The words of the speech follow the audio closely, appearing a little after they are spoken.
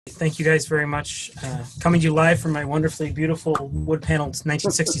Thank you guys very much. Coming to you live from my wonderfully beautiful wood-paneled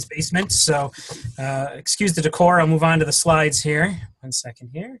 1960s basement. So excuse the decor. I'll move on to the slides here. 1 second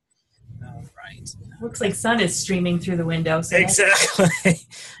here. All right. Looks like sun is streaming through the window. So exactly.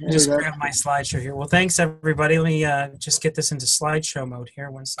 I'll just grab my slideshow here. Well, thanks, everybody. Let me just get this into slideshow mode here.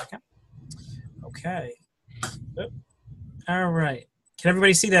 1 second. Okay. All right. Can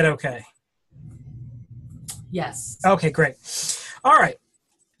everybody see that okay? Yes. Okay, great. All right.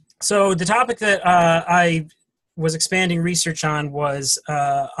 So the topic that I was expanding research on was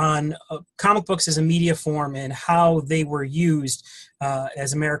on comic books as a media form and how they were used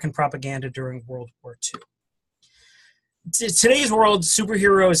as American propaganda during World War II. Today's world,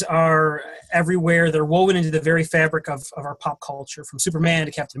 superheroes are everywhere. They're woven into the very fabric of our pop culture, from Superman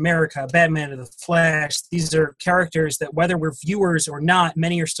to Captain America, Batman to the Flash. These are characters that, whether we're viewers or not,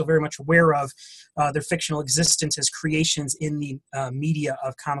 many are still very much aware of their fictional existence as creations in the media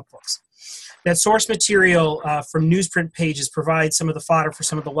of comic books. That source material from newsprint pages provides some of the fodder for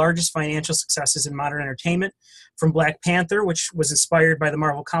some of the largest financial successes in modern entertainment. From Black Panther, which was inspired by the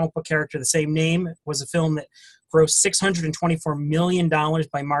Marvel comic book character the same name, was a film that grossed $624 million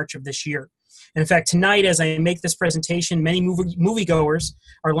by March of this year. And in fact, tonight, as I make this presentation, many moviegoers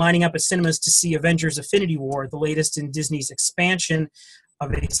are lining up at cinemas to see Avengers: Infinity War, the latest in Disney's expansion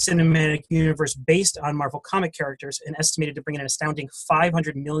of a cinematic universe based on Marvel comic characters and estimated to bring in an astounding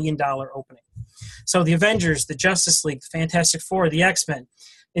 $500 million opening. So the Avengers, the Justice League, the Fantastic Four, the X-Men.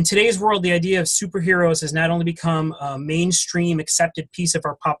 In today's world, the idea of superheroes has not only become a mainstream accepted piece of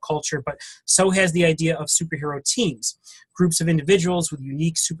our pop culture, but so has the idea of superhero teams, groups of individuals with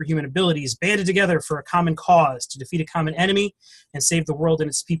unique superhuman abilities banded together for a common cause to defeat a common enemy and save the world and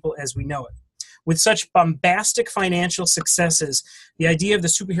its people as we know it. With such bombastic financial successes, the idea of the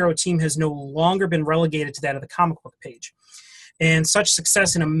superhero team has no longer been relegated to that of the comic book page. And such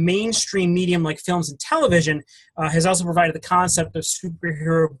success in a mainstream medium like films and television has also provided the concept of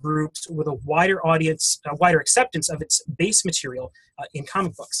superhero groups with a wider audience, a wider acceptance of its base material in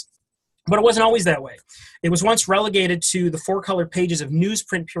comic books. But it wasn't always that way. It was once relegated to the four-color pages of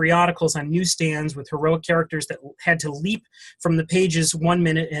newsprint periodicals on newsstands with heroic characters that had to leap from the pages 1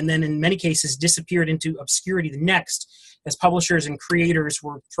 minute and then in many cases disappeared into obscurity the next, as publishers and creators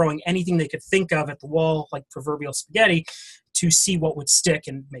were throwing anything they could think of at the wall like proverbial spaghetti to see what would stick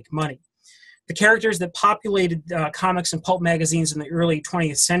and make money. The characters that populated comics and pulp magazines in the early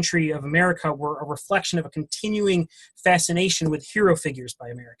 20th century of America were a reflection of a continuing fascination with hero figures by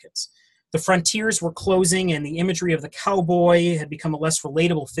Americans. The frontiers were closing, and the imagery of the cowboy had become a less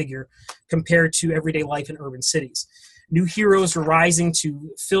relatable figure compared to everyday life in urban cities. New heroes were rising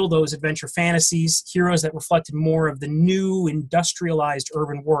to fill those adventure fantasies, heroes that reflected more of the new, industrialized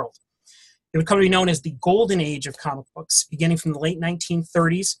urban world. It would come to be known as the golden age of comic books, beginning from the late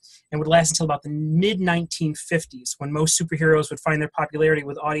 1930s and would last until about the mid-1950s, when most superheroes would find their popularity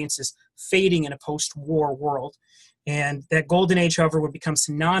with audiences fading in a post-war world. And that golden age, however, would become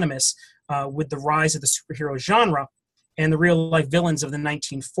synonymous with the rise of the superhero genre, and the real-life villains of the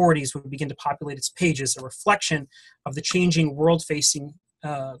 1940s would begin to populate its pages, a reflection of the changing world facing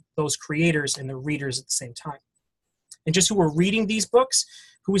those creators and their readers at the same time. And just who were reading these books,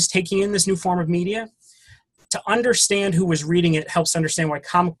 who was taking in this new form of media, to understand who was reading it helps understand why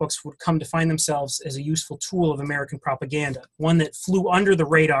comic books would come to find themselves as a useful tool of American propaganda, one that flew under the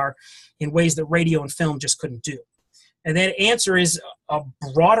radar in ways that radio and film just couldn't do. And that answer is a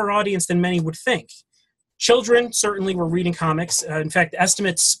broader audience than many would think. Children certainly were reading comics. In fact,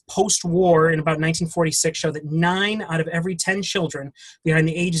 estimates post-war in about 1946 show that 9 out of every 10 children behind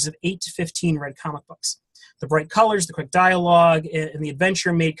the ages of 8 to 15 read comic books. The bright colors, the quick dialogue, and the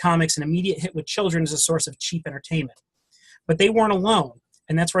adventure made comics an immediate hit with children as a source of cheap entertainment. But they weren't alone,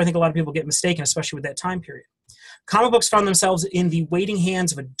 and that's where I think a lot of people get mistaken, especially with that time period. Comic books found themselves in the waiting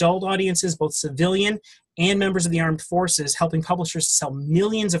hands of adult audiences, both civilian and members of the armed forces, helping publishers sell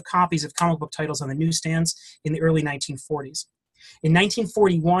millions of copies of comic book titles on the newsstands in the early 1940s. In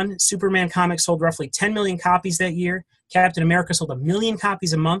 1941, Superman comics sold roughly 10 million copies that year. Captain America sold 1 million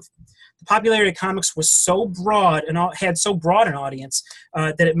copies a month. The popularity of comics was so broad and had so broad an audience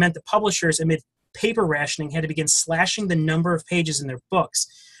that it meant that publishers, amid paper rationing, had to begin slashing the number of pages in their books,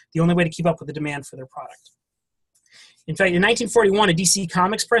 the only way to keep up with the demand for their product. In fact, in 1941, a DC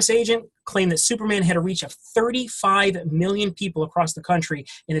Comics press agent claimed that Superman had a reach of 35 million people across the country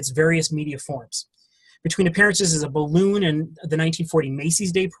in its various media forms. Between appearances as a balloon in the 1940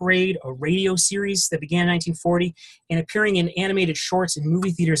 Macy's Day Parade, a radio series that began in 1940, and appearing in animated shorts in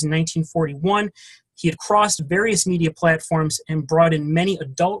movie theaters in 1941, he had crossed various media platforms and brought in many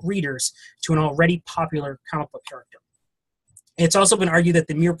adult readers to an already popular comic book character. It's also been argued that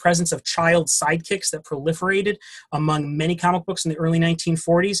the mere presence of child sidekicks that proliferated among many comic books in the early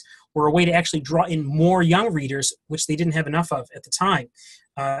 1940s were a way to actually draw in more young readers, which they didn't have enough of at the time,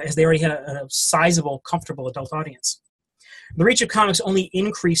 as they already had a sizable, comfortable adult audience. The reach of comics only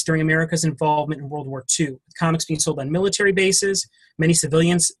increased during America's involvement in World War II, with comics being sold on military bases, many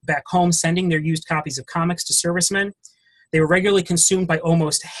civilians back home sending their used copies of comics to servicemen. They were regularly consumed by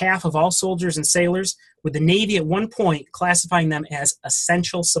almost half of all soldiers and sailors, with the Navy at one point classifying them as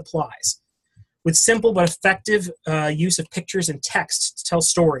essential supplies. With simple but effective use of pictures and text to tell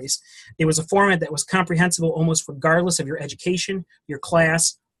stories, it was a format that was comprehensible almost regardless of your education, your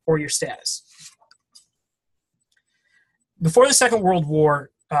class, or your status. Before the Second World War,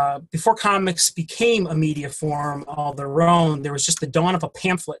 before comics became a media form all their own, there was just the dawn of a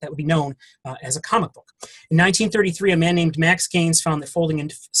pamphlet that would be known as a comic book. In 1933, a man named Max Gaines found that folding a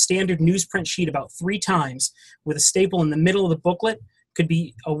standard newsprint sheet about 3 times with a staple in the middle of the booklet could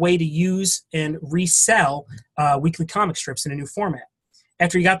be a way to use and resell weekly comic strips in a new format.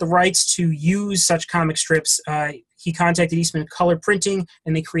 After he got the rights to use such comic strips, he contacted Eastman Color Printing,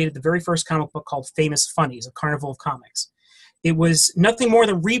 and they created the very first comic book called Famous Funnies, a carnival of comics. It was nothing more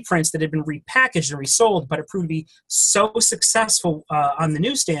than reprints that had been repackaged and resold, but it proved to be so successful on the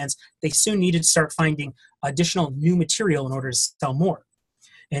newsstands, they soon needed to start finding additional new material in order to sell more.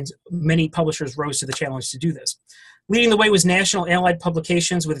 And many publishers rose to the challenge to do this. Leading the way was National Allied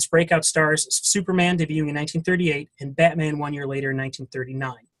Publications with its breakout stars Superman debuting in 1938 and Batman 1 year later in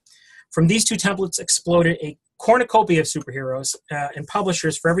 1939. From these 2 templates exploded a cornucopia of superheroes and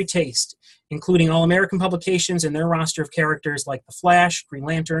publishers for every taste, including All-American Publications and their roster of characters like The Flash, Green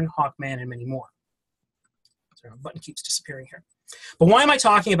Lantern, Hawkman, and many more. Sorry, my button keeps disappearing here. But why am I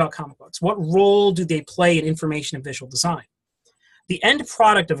talking about comic books? What role do they play in information and visual design? The end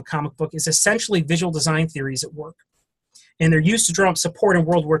product of a comic book is essentially visual design theories at work. And they're used to drum up support in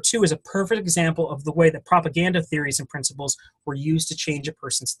World War II is a perfect example of the way that propaganda theories and principles were used to change a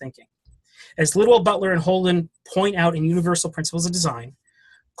person's thinking. As Lidwell, Butler, and Holden point out in Universal Principles of Design,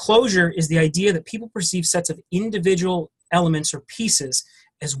 closure is the idea that people perceive sets of individual elements or pieces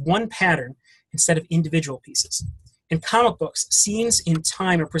as one pattern instead of individual pieces. In comic books, scenes in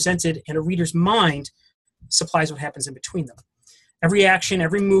time are presented and a reader's mind supplies what happens in between them. Every action,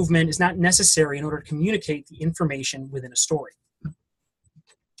 every movement is not necessary in order to communicate the information within a story.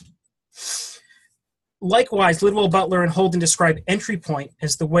 Likewise, Lidwell, Butler, and Holden describe entry point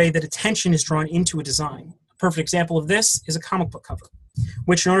as the way that attention is drawn into a design. A perfect example of this is a comic book cover,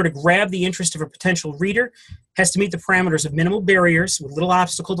 which in order to grab the interest of a potential reader has to meet the parameters of minimal barriers with little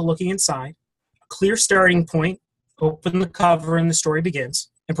obstacle to looking inside, a clear starting point, open the cover and the story begins,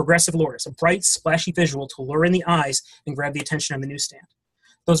 and progressive lures, a bright, splashy visual to lure in the eyes and grab the attention on the newsstand.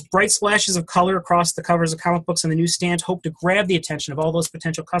 Those bright splashes of color across the covers of comic books on the newsstand hope to grab the attention of all those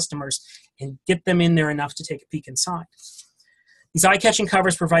potential customers and get them in there enough to take a peek inside. These eye-catching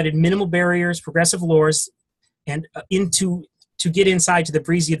covers provided minimal barriers, progressive lures, and to get inside to the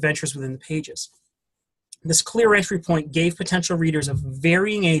breezy adventures within the pages. This clear entry point gave potential readers of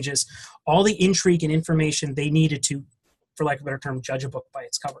varying ages all the intrigue and information they needed to, for lack of a better term, judge a book by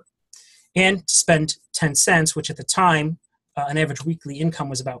its cover. And to spend 10 cents, which at the time, an average weekly income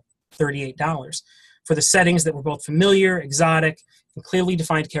was about $38, for the settings that were both familiar, exotic, and clearly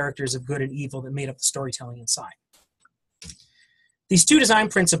defined characters of good and evil that made up the storytelling inside. These 2 design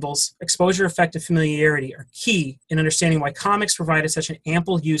principles, exposure, effect, and familiarity, are key in understanding why comics provided such an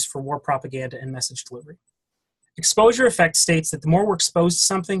ample use for war propaganda and message delivery. Exposure effect states that the more we're exposed to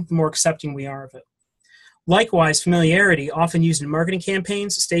something, the more accepting we are of it. Likewise, familiarity, often used in marketing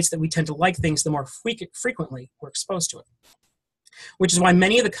campaigns, states that we tend to like things the more frequently we're exposed to it. Which is why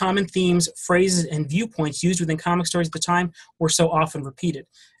many of the common themes, phrases, and viewpoints used within comic stories at the time were so often repeated.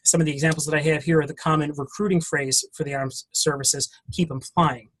 Some of the examples that I have here are the common recruiting phrase for the armed services, keep them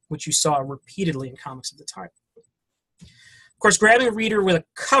flying, which you saw repeatedly in comics at the time. Of course, grabbing a reader with a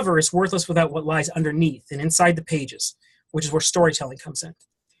cover is worthless without what lies underneath and inside the pages, which is where storytelling comes in.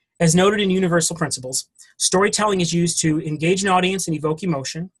 As noted in Universal Principles, storytelling is used to engage an audience and evoke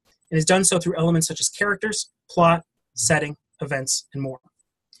emotion, and is done so through elements such as characters, plot, setting, events, and more.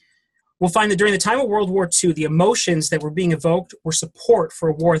 We'll find that during the time of World War II, the emotions that were being evoked were support for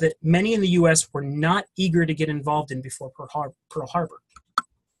a war that many in the U.S. were not eager to get involved in before Pearl Harbor.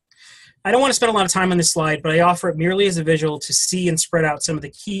 I don't want to spend a lot of time on this slide, but I offer it merely as a visual to see and spread out some of the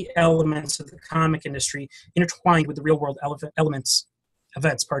key elements of the comic industry intertwined with the real-world events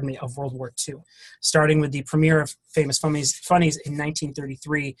of World War II, starting with the premiere of Famous Funnies in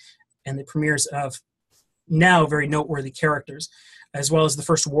 1933 and the premieres of now very noteworthy characters, as well as the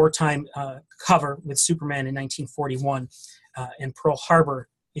first wartime cover with Superman in 1941, and Pearl Harbor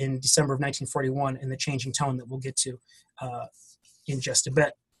in December of 1941, and the changing tone that we'll get to in just a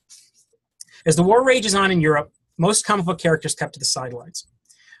bit. As the war rages on in Europe, most comic book characters kept to the sidelines.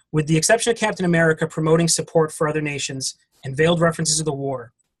 With the exception of Captain America promoting support for other nations and veiled references to the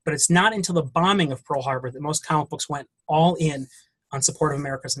war, but it's not until the bombing of Pearl Harbor that most comic books went all in on support of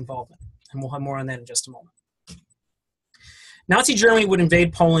America's involvement. And we'll have more on that in just a moment. Nazi Germany would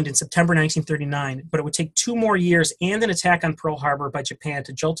invade Poland in September 1939, but it would take 2 more years and an attack on Pearl Harbor by Japan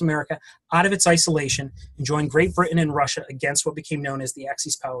to jolt America out of its isolation and join Great Britain and Russia against what became known as the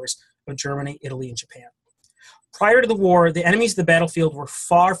Axis powers of Germany, Italy, and Japan. Prior to the war, the enemies of the battlefield were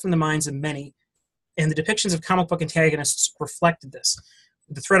far from the minds of many, and the depictions of comic book antagonists reflected this,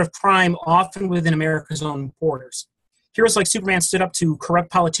 with the threat of crime often within America's own borders. Heroes like Superman stood up to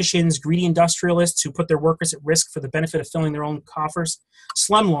corrupt politicians, greedy industrialists who put their workers at risk for the benefit of filling their own coffers,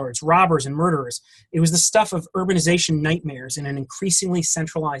 slumlords, robbers, and murderers. It was the stuff of urbanization nightmares in an increasingly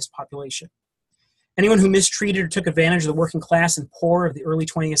centralized population. Anyone who mistreated or took advantage of the working class and poor of the early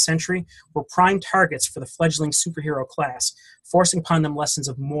 20th century were prime targets for the fledgling superhero class, forcing upon them lessons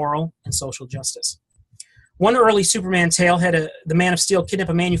of moral and social justice. One early Superman tale had the Man of Steel kidnap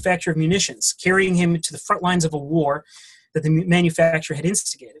a manufacturer of munitions, carrying him to the front lines of a war that the manufacturer had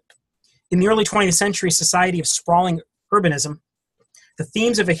instigated. In the early 20th century society of sprawling urbanism, the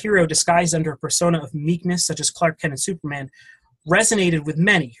themes of a hero disguised under a persona of meekness, such as Clark Kent and Superman, resonated with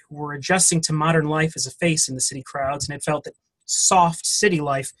many who were adjusting to modern life as a face in the city crowds and had felt that soft city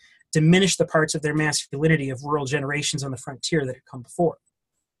life diminished the parts of their masculinity of rural generations on the frontier that had come before.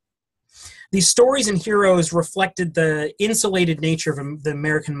 These stories and heroes reflected the insulated nature of the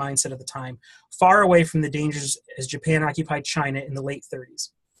American mindset at the time, far away from the dangers as Japan occupied China in the late 30s.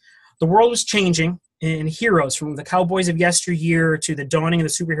 The world was changing, and heroes, from the cowboys of yesteryear to the dawning of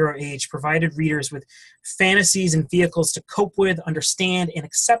the superhero age, provided readers with fantasies and vehicles to cope with, understand, and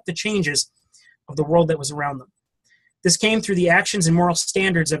accept the changes of the world that was around them. This came through the actions and moral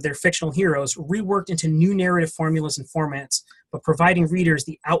standards of their fictional heroes, reworked into new narrative formulas and formats, but providing readers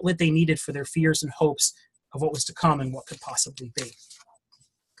the outlet they needed for their fears and hopes of what was to come and what could possibly be.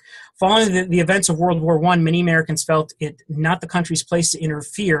 Following the events of World War I, many Americans felt it not the country's place to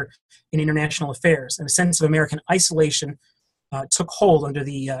interfere in international affairs, and a sense of American isolation took hold under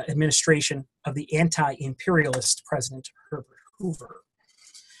the administration of the anti-imperialist President Herbert Hoover.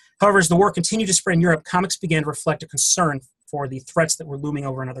 However, as the war continued to spread in Europe, comics began to reflect a concern for the threats that were looming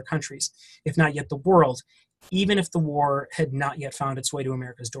over in other countries, if not yet the world, even if the war had not yet found its way to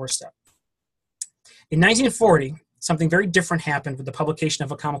America's doorstep. In 1940, something very different happened with the publication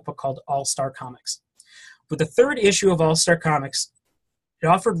of a comic book called All-Star Comics. With the 3rd issue of All-Star Comics, it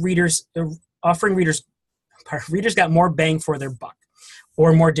offered readers got more bang for their buck,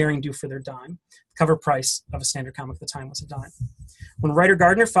 or more daring do for their dime. The cover price of a standard comic at the time was a dime. When writer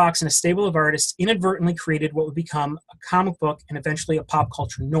Gardner Fox and a stable of artists inadvertently created what would become a comic book and eventually a pop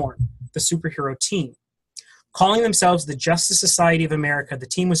culture norm, the superhero team. Calling themselves the Justice Society of America, the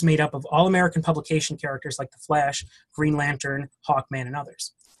team was made up of all-American publication characters like The Flash, Green Lantern, Hawkman, and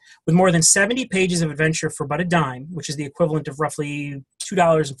others. With more than 70 pages of adventure for but a dime, which is the equivalent of roughly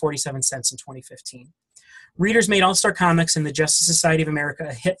 $2.47 in 2015, readers made All-Star Comics and the Justice Society of America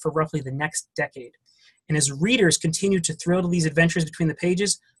a hit for roughly the next decade. And as readers continued to thrill to these adventures between the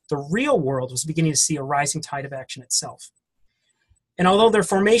pages, the real world was beginning to see a rising tide of action itself. And although their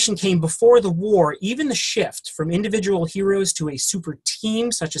formation came before the war, even the shift from individual heroes to a super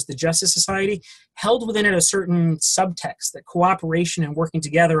team, such as the Justice Society, held within it a certain subtext that cooperation and working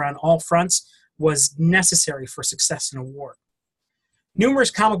together on all fronts was necessary for success in a war.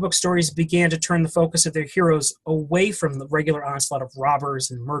 Numerous comic book stories began to turn the focus of their heroes away from the regular onslaught of robbers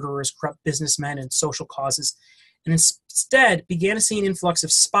and murderers, corrupt businessmen, and social causes, and instead began to see an influx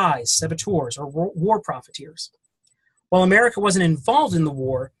of spies, saboteurs, or war profiteers. While America wasn't involved in the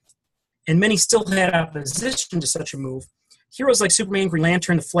war, and many still had opposition to such a move, heroes like Superman, Green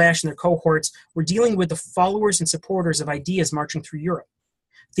Lantern, The Flash, and their cohorts were dealing with the followers and supporters of ideas marching through Europe.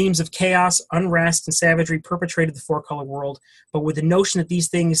 Themes of chaos, unrest, and savagery perpetrated the four-color world, but with the notion that these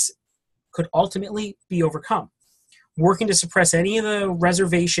things could ultimately be overcome, working to suppress any of the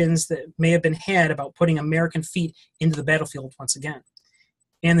reservations that may have been had about putting American feet into the battlefield once again.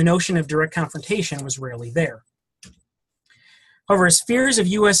 And the notion of direct confrontation was rarely there. However, as fears of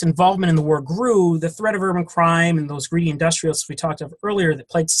U.S. involvement in the war grew, the threat of urban crime and those greedy industrialists we talked of earlier that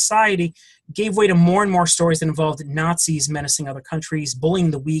plagued society gave way to more and more stories that involved Nazis menacing other countries,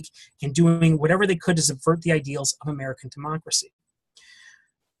 bullying the weak, and doing whatever they could to subvert the ideals of American democracy.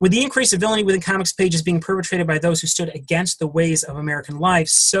 With the increase of villainy within comics pages being perpetrated by those who stood against the ways of American life,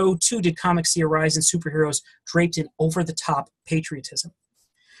 so too did comics see a rise in superheroes draped in over-the-top patriotism.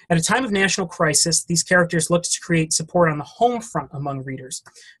 At a time of national crisis, these characters looked to create support on the home front among readers,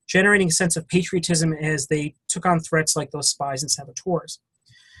 generating a sense of patriotism as they took on threats like those spies and saboteurs.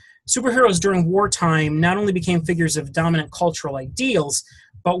 Superheroes during wartime not only became figures of dominant cultural ideals,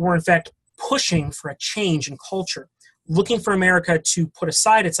 but were in fact pushing for a change in culture, looking for America to put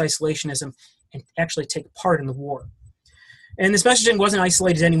aside its isolationism and actually take part in the war. And this messaging wasn't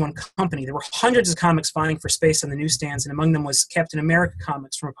isolated to any one company. There were hundreds of comics vying for space on the newsstands, and among them was Captain America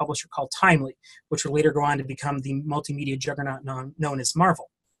comics from a publisher called Timely, which would later go on to become the multimedia juggernaut known as Marvel.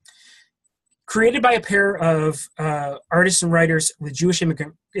 Created by a pair of artists and writers with Jewish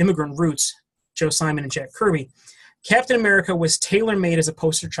immigrant roots, Joe Simon and Jack Kirby, Captain America was tailor-made as a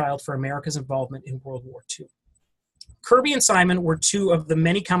poster child for America's involvement in World War II. Kirby and Simon were two of the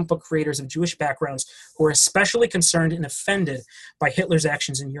many comic book creators of Jewish backgrounds who were especially concerned and offended by Hitler's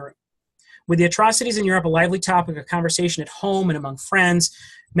actions in Europe. With the atrocities in Europe a lively topic of conversation at home and among friends,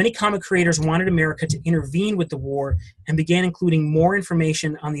 many comic creators wanted America to intervene with the war and began including more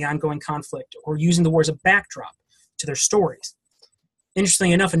information on the ongoing conflict or using the war as a backdrop to their stories.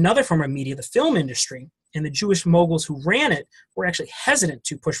 Interestingly enough, another form of media, the film industry, and the Jewish moguls who ran it were actually hesitant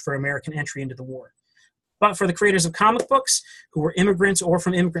to push for American entry into the war. But for the creators of comic books, who were immigrants or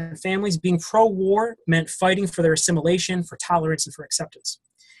from immigrant families, being pro-war meant fighting for their assimilation, for tolerance, and for acceptance.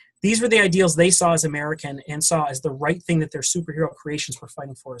 These were the ideals they saw as American and saw as the right thing that their superhero creations were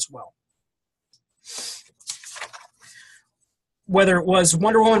fighting for as well. Whether it was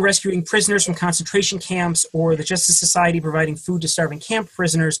Wonder Woman rescuing prisoners from concentration camps or the Justice Society providing food to starving camp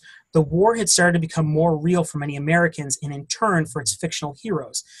prisoners, the war had started to become more real for many Americans and in turn for its fictional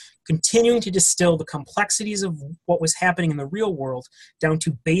heroes, continuing to distill the complexities of what was happening in the real world down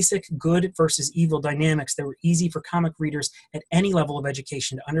to basic good versus evil dynamics that were easy for comic readers at any level of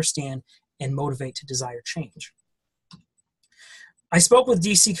education to understand and motivate to desire change. I spoke with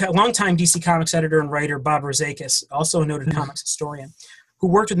longtime DC Comics editor and writer Bob Rozakis, also a noted comics historian, who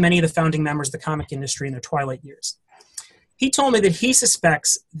worked with many of the founding members of the comic industry in their twilight years. He told me that he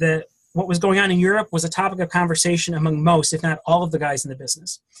suspects that what was going on in Europe was a topic of conversation among most, if not all, of the guys in the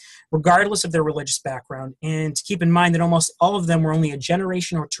business, regardless of their religious background, and to keep in mind that almost all of them were only a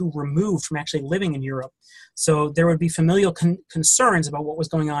generation or two removed from actually living in Europe, so there would be familial concerns about what was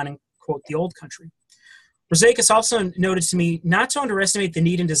going on in, quote, the old country. Rozakis also noted to me not to underestimate the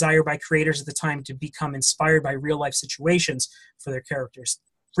need and desire by creators at the time to become inspired by real-life situations for their characters,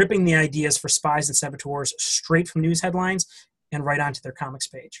 ripping the ideas for spies and saboteurs straight from news headlines and right onto their comics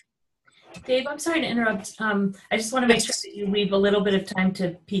page. Dave, I'm sorry to interrupt. I just want to make sure that you leave a little bit of time to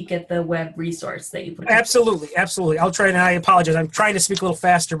peek at the web resource that you put together. Absolutely. I'll try, and I apologize. I'm trying to speak a little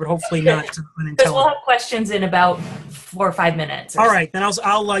faster, but hopefully not unintelligible. Because we'll have questions in about 4 or 5 minutes. All right, then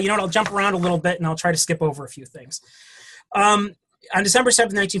I'll jump around a little bit, and I'll try to skip over a few things. On December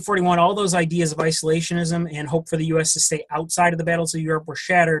 7th, 1941, all those ideas of isolationism and hope for the U.S. to stay outside of the battles of Europe were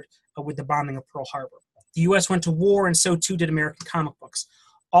shattered with the bombing of Pearl Harbor. The U.S. went to war, and so too did American comic books.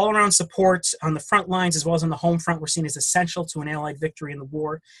 All-around support on the front lines as well as on the home front were seen as essential to an Allied victory in the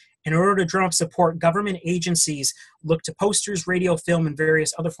war. In order to drum up support, government agencies looked to posters, radio, film, and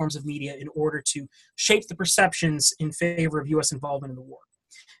various other forms of media in order to shape the perceptions in favor of U.S. involvement in the war.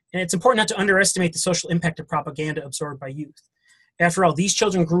 And it's important not to underestimate the social impact of propaganda absorbed by youth. After all, these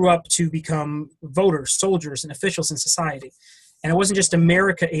children grew up to become voters, soldiers, and officials in society. And it wasn't just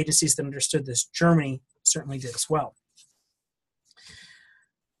America agencies that understood this. Germany certainly did as well.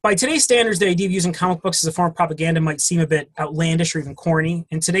 By today's standards, the idea of using comic books as a form of propaganda might seem a bit outlandish or even corny.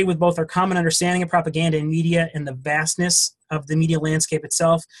 And today, with both our common understanding of propaganda in media and the vastness of the media landscape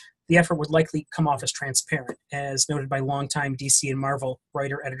itself, the effort would likely come off as transparent, as noted by longtime DC and Marvel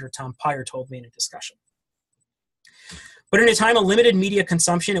writer-editor Tom Peyer told me in a discussion. But in a time of limited media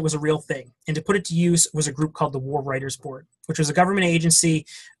consumption, it was a real thing. And to put it to use was a group called the War Writers Board, which was a government agency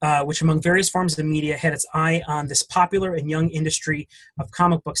which, among various forms of media, had its eye on this popular and young industry of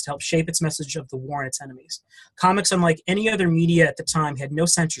comic books to help shape its message of the war and its enemies. Comics, unlike any other media at the time, had no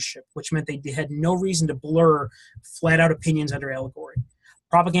censorship, which meant they had no reason to blur flat-out opinions under allegory.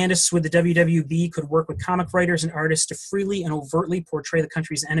 Propagandists with the WWB could work with comic writers and artists to freely and overtly portray the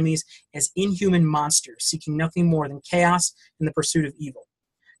country's enemies as inhuman monsters, seeking nothing more than chaos and the pursuit of evil.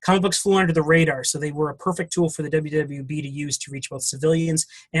 Comic books flew under the radar, so they were a perfect tool for the WWB to use to reach both civilians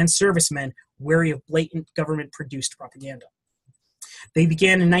and servicemen wary of blatant government-produced propaganda. They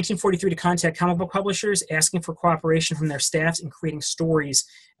began in 1943 to contact comic book publishers, asking for cooperation from their staffs in creating stories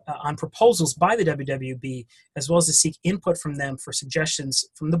on proposals by the WWB, as well as to seek input from them for suggestions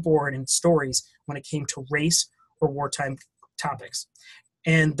from the board and stories when it came to race or wartime topics.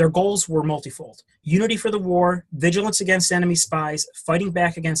 And their goals were multifold: unity for the war, vigilance against enemy spies, fighting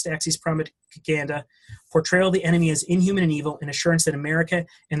back against Axis propaganda, portrayal of the enemy as inhuman and evil, and assurance that America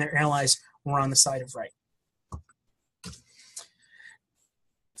and their allies were on the side of right.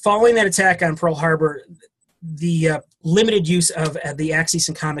 Following that attack on Pearl Harbor, the limited use of the Axis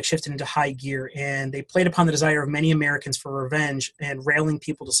and comics shifted into high gear, and they played upon the desire of many Americans for revenge and rallying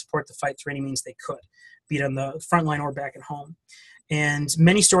people to support the fight through any means they could, be it on the front line or back at home. And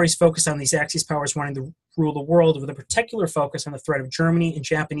many stories focused on these Axis powers wanting to rule the world, with a particular focus on the threat of Germany and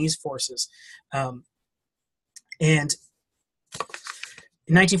Japanese forces. And in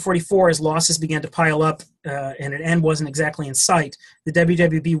 1944, as losses began to pile up and an end wasn't exactly in sight, the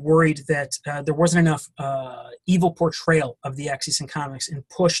WWB worried that there wasn't enough evil portrayal of the Axis in comics, and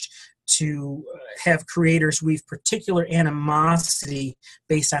pushed to have creators weave particular animosity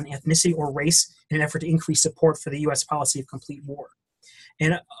based on ethnicity or race in an effort to increase support for the U.S. policy of complete war.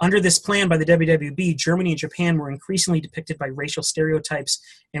 And under this plan by the WWB, Germany and Japan were increasingly depicted by racial stereotypes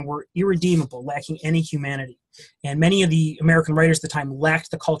and were irredeemable, lacking any humanity. And many of the American writers at the time lacked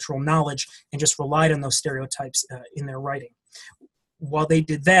the cultural knowledge and just relied on those stereotypes in their writing. While they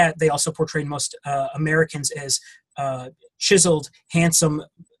did that, they also portrayed most Americans as chiseled, handsome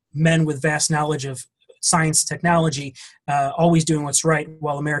men with vast knowledge of science and technology, always doing what's right,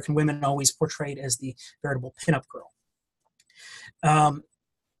 while American women always portrayed as the veritable pinup girl.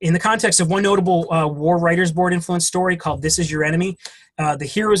 In the context of one notable War Writers Board influenced story called This Is Your Enemy, the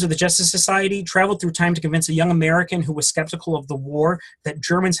heroes of the Justice Society traveled through time to convince a young American who was skeptical of the war that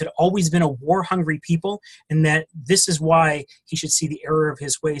Germans had always been a war-hungry people, and that this is why he should see the error of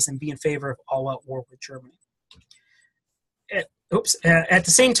his ways and be in favor of all-out war with Germany. At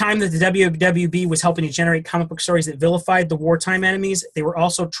the same time that the WWB was helping to generate comic book stories that vilified the wartime enemies, they were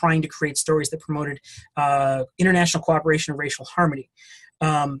also trying to create stories that promoted international cooperation and racial harmony.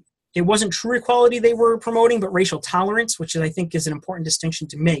 It wasn't true equality they were promoting, but racial tolerance, which I think is an important distinction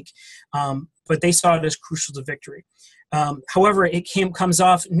to make. But they saw it as crucial to victory. However, it comes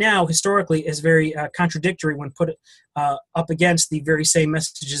off now historically as very contradictory when put up against the very same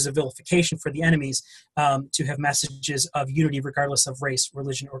messages of vilification for the enemies, to have messages of unity regardless of race,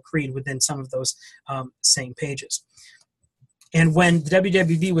 religion, or creed within some of those same pages. And when the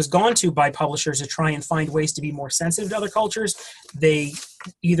WWB was gone to by publishers to try and find ways to be more sensitive to other cultures, they,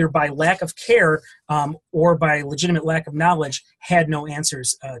 either by lack of care or by legitimate lack of knowledge, had no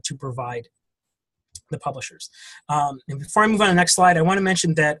answers to provide the publishers. And before I move on to the next slide, I want to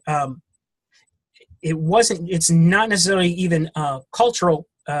mention that it's not necessarily even cultural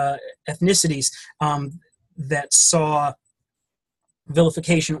ethnicities that saw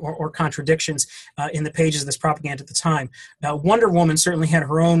vilification or contradictions in the pages of this propaganda at the time. Wonder Woman certainly had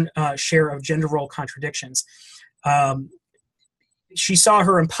her own share of gender role contradictions. She saw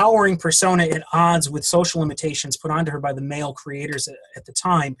her empowering persona at odds with social limitations put onto her by the male creators at the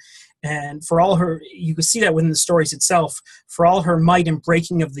time. And for all her, you can see that within the stories itself, for all her might and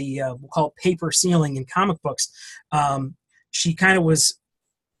breaking of the, we'll call it paper ceiling in comic books, she kind of was,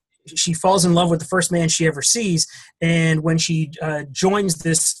 she falls in love with the first man she ever sees, and when she joins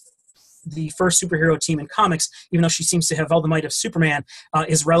the first superhero team in comics, even though she seems to have all the might of Superman,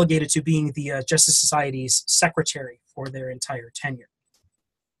 is relegated to being the Justice Society's secretary for their entire tenure.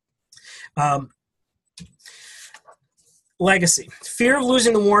 Legacy. Fear of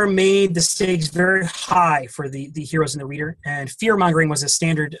losing the war made the stakes very high for the heroes and the reader, and fear-mongering was a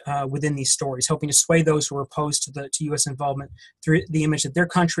standard within these stories, hoping to sway those who were opposed to U.S. involvement through the image that their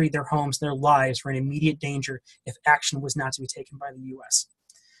country, their homes, their lives were in immediate danger if action was not to be taken by the U.S.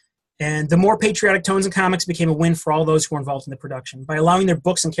 And the more patriotic tones in comics became a win for all those who were involved in the production. By allowing their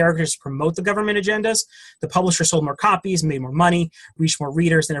books and characters to promote the government agendas, the publisher sold more copies, made more money, reached more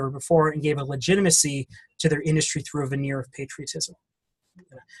readers than ever before, and gave a legitimacy to their industry through a veneer of patriotism. I'm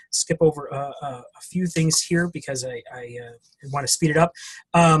going to skip over a few things here because I want to speed it up.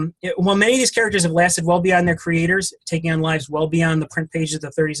 While many of these characters have lasted well beyond their creators, taking on lives well beyond the print pages of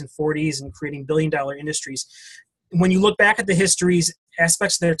the 30s and 40s and creating billion-dollar industries, when you look back at the histories,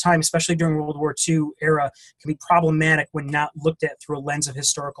 aspects of their time, especially during World War II era, can be problematic when not looked at through a lens of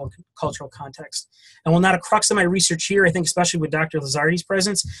historical and cultural context. And while not a crux of my research here, I think especially with Dr. Lazzardi's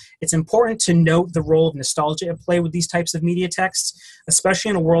presence, it's important to note the role of nostalgia at play with these types of media texts,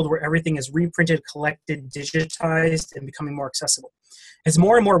 especially in a world where everything is reprinted, collected, digitized, and becoming more accessible. As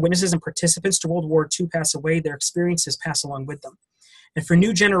more and more witnesses and participants to World War II pass away, their experiences pass along with them. And for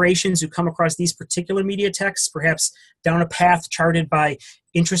new generations who come across these particular media texts, perhaps down a path charted by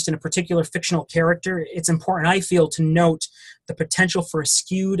interest in a particular fictional character, it's important, I feel, to note the potential for a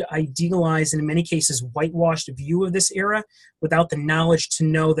skewed, idealized, and in many cases whitewashed view of this era without the knowledge to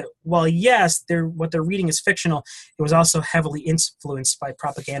know that, while yes, what they're reading is fictional, it was also heavily influenced by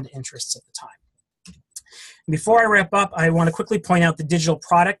propaganda interests at the time. Before I wrap up, I want to quickly point out the digital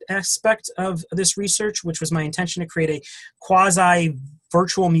product aspect of this research, which was my intention to create a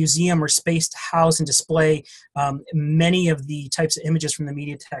quasi-virtual museum or space to house and display many of the types of images from the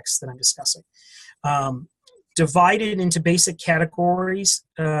media texts that I'm discussing. Divided into basic categories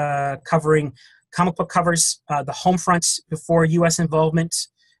covering comic book covers, the home front before U.S. involvement,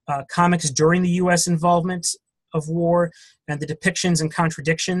 comics during the U.S. involvement of war, and the depictions and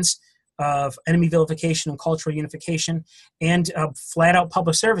contradictions of enemy vilification and cultural unification, and flat-out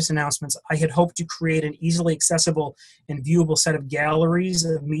public service announcements. I had hoped to create an easily accessible and viewable set of galleries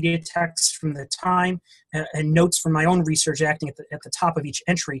of media texts from the time and notes from my own research acting at the top of each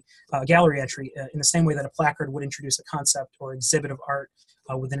entry, gallery entry, in the same way that a placard would introduce a concept or exhibit of art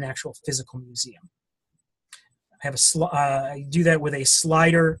within an actual physical museum. I have I do that with a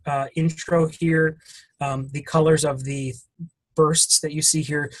slider intro here. The colors of the bursts that you see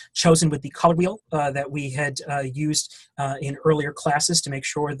here chosen with the color wheel that we had used in earlier classes to make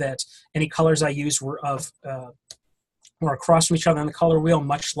sure that any colors I used were across from each other on the color wheel,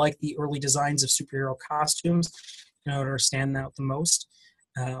 much like the early designs of superhero costumes, in order to stand out the most.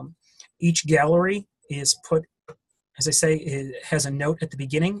 Each gallery is put, as I say, it has a note at the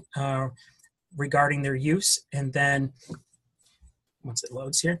beginning regarding their use, and then once it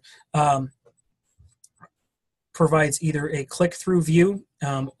loads here, provides either a click-through view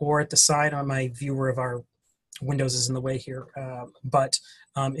or at the side. On my viewer of our windows is in the way here, but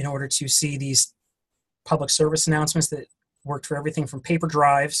in order to see these public service announcements that worked for everything from paper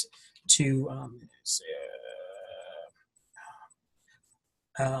drives to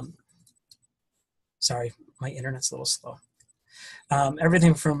sorry, my internet's a little slow.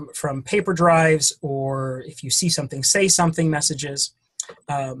 Everything from paper drives, or if you see something, say something messages,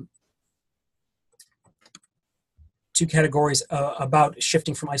 two categories about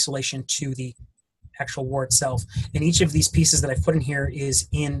shifting from isolation to the actual war itself. And each of these pieces that I've put in here is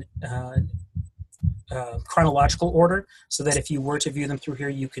in chronological order, so that if you were to view them through here,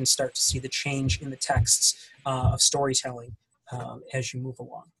 you can start to see the change in the texts of storytelling as you move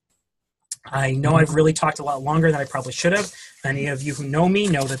along. I know I've really talked a lot longer than I probably should have. Any of you who know me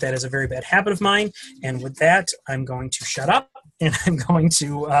know that that is a very bad habit of mine. And with that, I'm going to shut up, and I'm going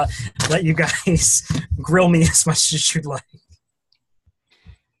to let you guys grill me as much as you'd like.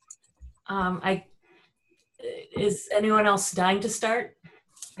 Is anyone else dying to start?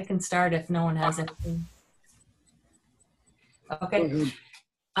 I can start if no one has anything. Okay.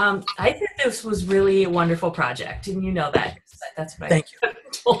 I think this was really a wonderful project, and you know that. That's what I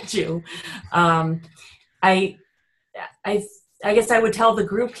told you. I guess I would tell the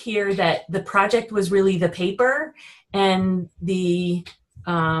group here that the project was really the paper, and the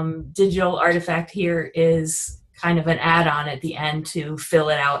digital artifact here is kind of an add-on at the end to fill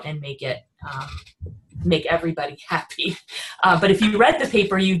it out and make it make everybody happy. But if you read the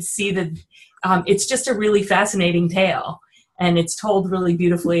paper, you'd see that it's just a really fascinating tale, and it's told really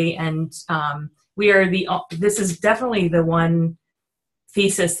beautifully. And this is definitely the one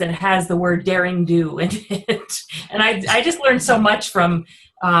thesis that has the word daring do in it. And I just learned so much from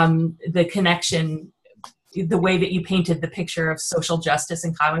the connection, the way that you painted the picture of social justice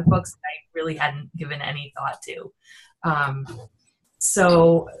in comic books that I really hadn't given any thought to.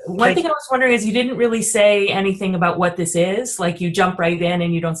 So one thing I was wondering is you didn't really say anything about what this is. Like, you jump right in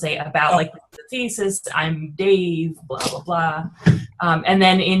and you don't say about like the thesis, I'm Dave, blah, blah, blah. And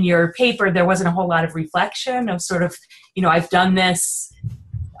then in your paper, there wasn't a whole lot of reflection of sort of, I've done this,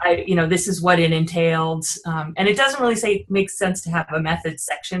 this is what it entailed. And it doesn't really say it makes sense to have a methods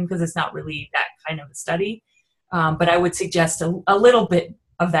section because it's not really that kind of a study. But I would suggest a little bit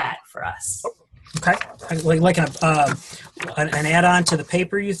of that for us. Okay, like an add-on to the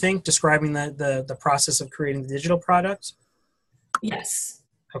paper, you think, describing the process of creating the digital product? Yes.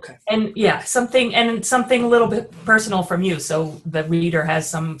 Okay. And yeah, something a little bit personal from you, so the reader has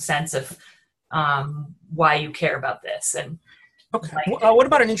some sense of why you care about this. And okay. What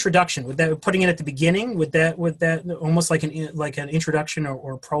about an introduction? Would that, putting it at the beginning, would that almost like an introduction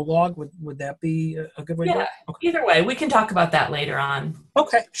or prologue? Would that be a good way to do it? Okay. Either way, we can talk about that later on.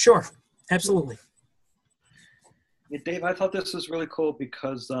 Okay, sure. Absolutely. Yeah, Dave, I thought this was really cool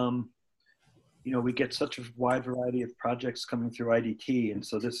because, we get such a wide variety of projects coming through IDT. And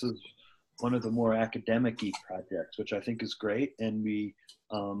so this is one of the more academic-y projects, which I think is great. And we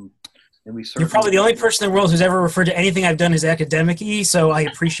certainly. You're probably the only person in the world who's ever referred to anything I've done as academic-y, so I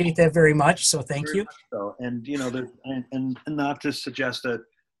appreciate that very much. So thank you. So, and and not to suggest that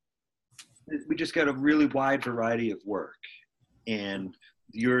we just got a really wide variety of work, and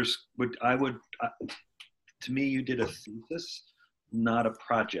yours to me, you did a thesis, not a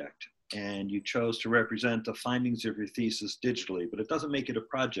project, and you chose to represent the findings of your thesis digitally, but it doesn't make it a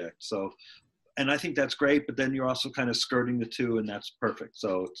project. So, and I think that's great, but then you're also kind of skirting the two, and that's perfect.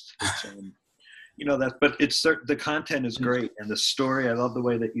 So it's but the content is great, and the story, I love the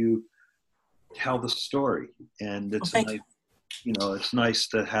way that you tell the story, and it's nice, it's nice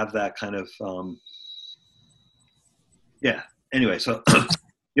to have that kind of anyway. So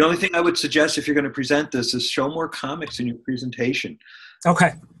the only thing I would suggest if you're going to present this is show more comics in your presentation.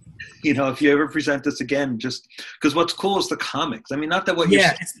 Okay. If you ever present this again, just because what's cool is the comics. I mean, not that what you're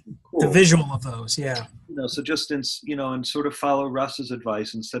saying is cool. The visual of those, yeah. So just and sort of follow Russ's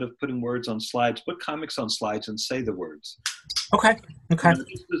advice, instead of putting words on slides, put comics on slides and say the words. Okay.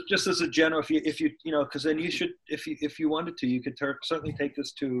 Just as a general, if you because then you should, if you wanted to, you could certainly take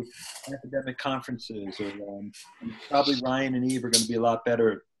this to academic conferences, or probably Ryan and Eve are going to be a lot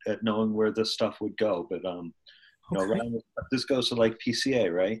better at knowing where this stuff would go. But Ryan, this goes to like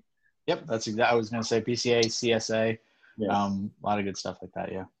PCA, right? Yep, that's exactly. I was going to say PCA, CSA, a lot of good stuff like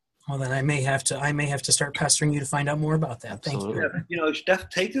that. Yeah. Well, then I may have to start pestering you to find out more about that. Absolutely. Thank you. You should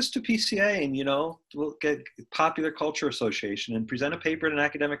take this to PCA, and we'll get Popular Culture Association and present a paper at an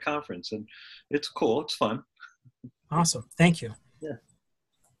academic conference, and it's cool. It's fun. Awesome. Thank you. Yeah.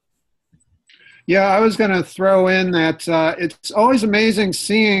 Yeah, I was going to throw in that it's always amazing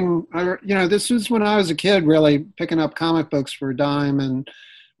seeing. This was when I was a kid, really picking up comic books for a dime and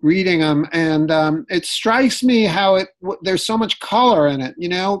reading them, and it strikes me how there's so much color in it,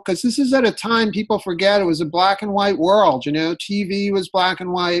 because this is at a time people forget it was a black and white world. TV was black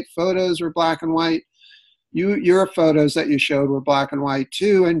and white, photos were black and white. Your photos that you showed were black and white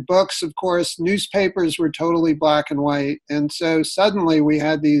too, and books, of course, newspapers were totally black and white, and so suddenly we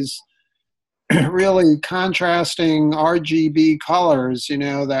had these really contrasting RGB colors,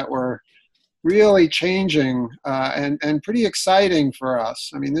 that were really changing and pretty exciting for us.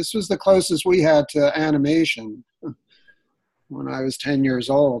 I mean, this was the closest we had to animation when I was 10 years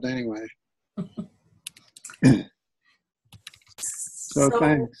old anyway. So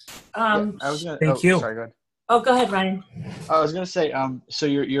thanks. Thank you. Sorry, go ahead. Oh, go ahead, Ryan. I was going to say, so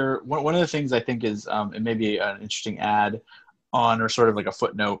you're one of the things I think is, it may be an interesting add on, or sort of like a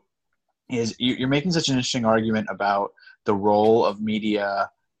footnote, is you're making such an interesting argument about the role of media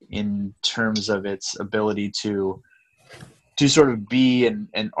in terms of its ability to sort of be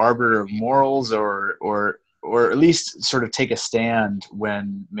an arbiter of morals, or at least sort of take a stand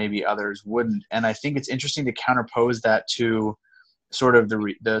when maybe others wouldn't. And I think it's interesting to counterpose that to sort of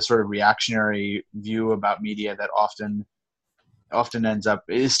the sort of reactionary view about media that often ends up,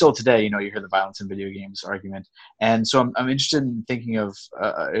 is still today, you hear the violence in video games argument. And so I'm interested in thinking of,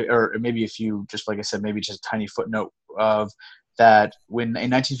 or maybe if you, just like I said, maybe just a tiny footnote of that, when in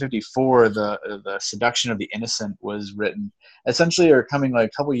 1954, the Seduction of the Innocent was written, essentially, or coming like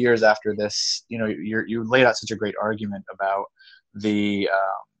a couple years after this, you laid out such a great argument about the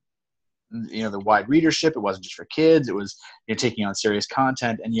wide readership. It wasn't just for kids. It was taking on serious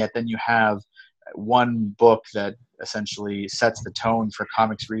content. And yet then you have one book that essentially sets the tone for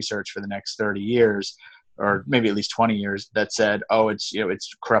comics research for the next 30 years, or maybe at least 20 years, that said, oh, it's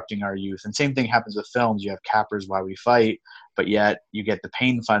corrupting our youth. And same thing happens with films. You have Capper's Why We Fight, but yet you get the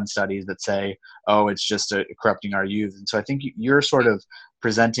Pain Fund studies that say, oh, it's just corrupting our youth. And so I think you're sort of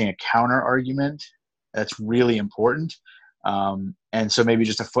presenting a counter argument that's really important. And so maybe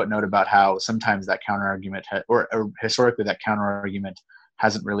just a footnote about how sometimes that counter argument, or historically that counter argument,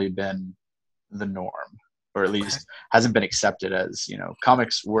 hasn't really been the norm, or at least hasn't been accepted as,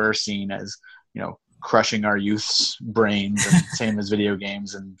 comics were seen as, crushing our youth's brains, and same as video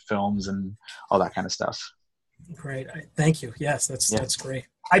games and films and all that kind of stuff. Great. Thank you. Yes, that's great.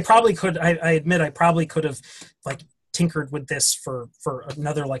 I admit I probably could have tinkered with this for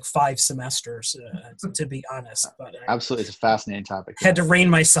another 5 semesters, to be honest. But absolutely, it's a fascinating topic. Had to rein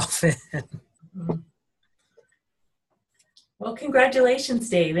myself in. Well, congratulations,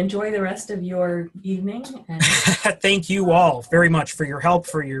 Dave. Enjoy the rest of your evening. And thank you all very much for your help,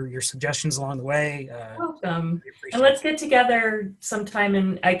 for your suggestions along the way. Welcome. And let's get together sometime,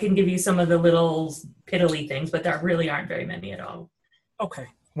 and I can give you some of the little piddly things, but there really aren't very many at all. Okay,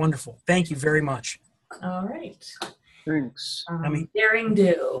 wonderful. Thank you very much. All right. Thanks. Daring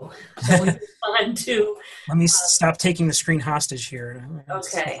do. So we move on to. Let me stop taking the screen hostage here.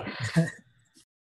 Okay.